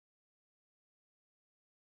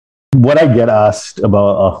what I get asked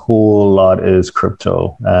about a whole lot is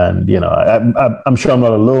crypto, and I'm sure I'm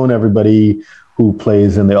not alone. Everybody who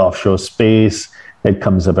plays in the offshore space, it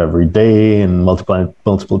comes up every day and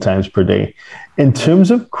multiple times per day. In terms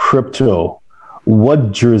of crypto,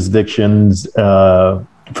 what jurisdictions,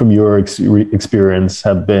 from your experience,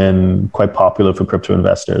 have been quite popular for crypto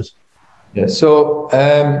investors? Yeah, so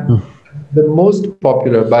the most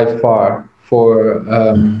popular by far for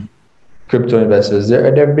crypto investors,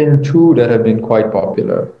 there have been two that have been quite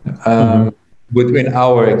popular within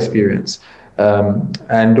our experience,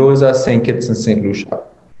 and those are St. Kitts and St. Lucia.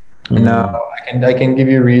 Now, I can give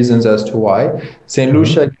you reasons as to why. St.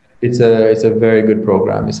 Lucia, it's a very good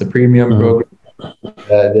program. It's a premium program.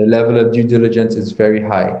 The level of due diligence is very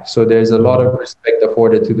high. So there's a lot of respect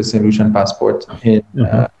afforded to the St. Lucian passport in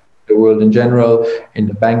the world in general, in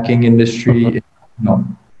the banking industry.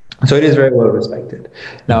 So it is very well respected.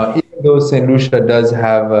 Now, even though St. Lucia does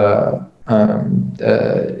have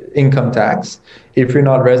income tax, if you're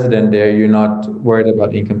not resident there, you're not worried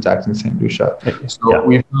about income tax in St. Lucia. So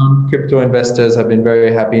we found crypto investors have been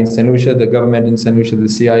very happy in St. Lucia. The government in St. Lucia, the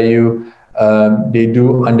CIU, they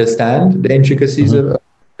do understand the intricacies of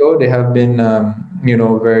crypto. They have been,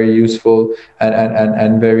 very useful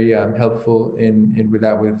and very helpful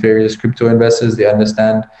with various crypto investors. They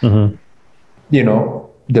understand,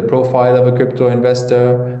 the profile of a crypto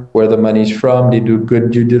investor, where the money's from. They do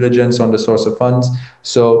good due diligence on the source of funds.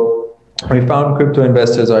 So we found crypto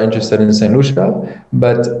investors are interested in St. Lucia,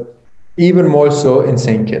 but even more so in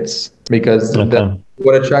St. Kitts, because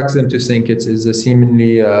what attracts them to St. Kitts is the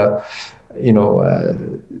seemingly, the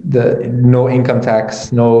no income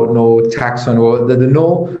tax, no tax on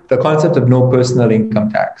the concept of no personal income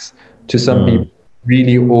tax to some people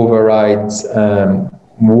really overrides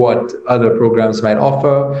what other programs might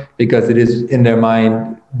offer, because it is in their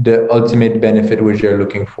mind the ultimate benefit which they're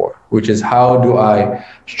looking for, which is how do I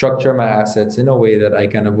structure my assets in a way that I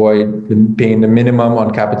can avoid paying the minimum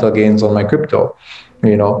on capital gains on my crypto.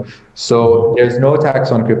 So there's no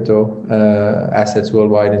tax on crypto assets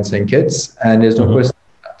worldwide in St. Kitts, and there's no personal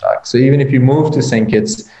income tax. So even if you move to St.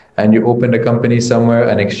 Kitts and you open a company somewhere,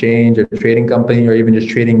 an exchange, a trading company, or even just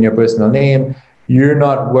trading in your personal name, you're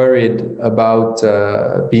not worried about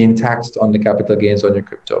being taxed on the capital gains on your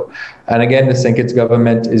crypto. And again, the St. Kitts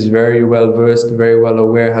government is very well versed, very well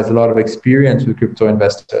aware, has a lot of experience with crypto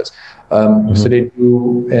investors. So they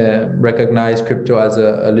do recognize crypto as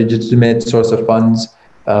a legitimate source of funds.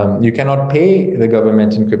 You cannot pay the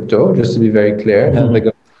government in crypto, just to be very clear. And the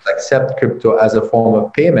government accept crypto as a form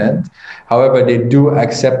of payment. However, they do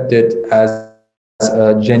accept it as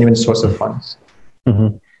a genuine source of funds.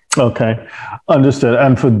 Okay, understood.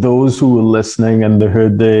 And for those who were listening and they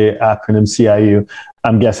heard the acronym CIU,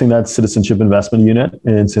 I'm guessing that's Citizenship Investment Unit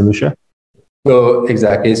in St. Lucia? So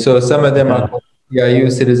exactly. So some of them are called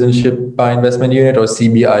CIU, Citizenship Investment Unit, or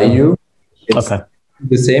CBIU. It's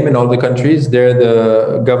the same in all the countries. They're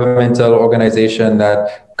the governmental organization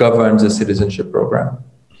that governs the citizenship program.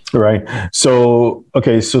 Right. So,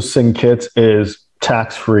 so St. Kitts is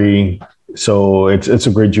tax-free. So it's a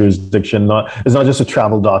great jurisdiction. It's not just a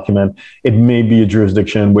travel document. It may be a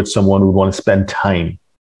jurisdiction in which someone would want to spend time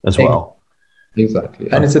as well. Exactly.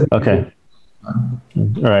 And it's okay.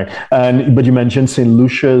 All right. But you mentioned St.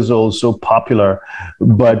 Lucia is also popular,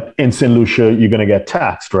 but in St. Lucia, you're going to get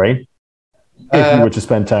taxed, right? If you were to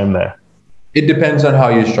spend time there. It depends on how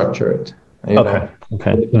you structure it. Okay.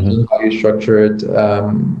 It depends on how you structure it,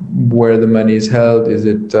 where the money is held.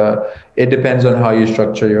 It depends on how you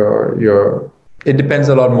structure your. It depends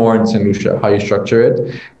a lot more in St. Lucia how you structure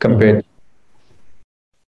it compared.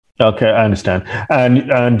 Okay, I understand.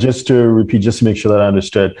 And just to repeat, just to make sure that I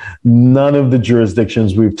understood, none of the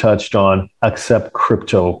jurisdictions we've touched on accept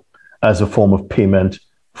crypto as a form of payment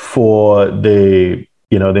for the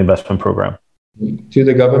investment program. To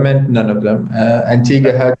the government, none of them.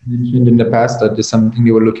 Antigua had mentioned in the past that is something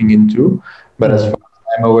they were looking into, but as far as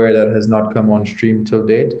I'm aware, that has not come on stream till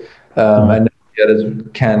date. And the others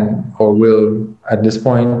can or will at this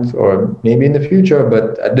point, or maybe in the future,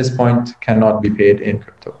 but at this point cannot be paid in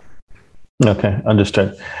crypto. Okay,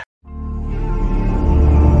 understood.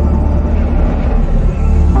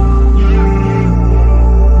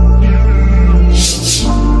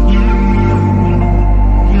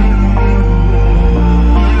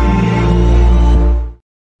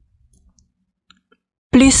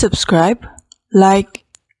 Please subscribe, like,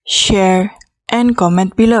 share, and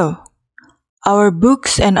comment below. Our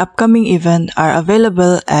books and upcoming events are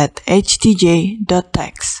available at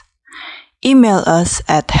htj.tax. Email us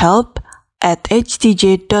at help@htj.tax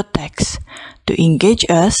to engage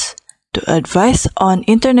us, to advise on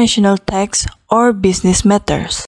international tax or business matters.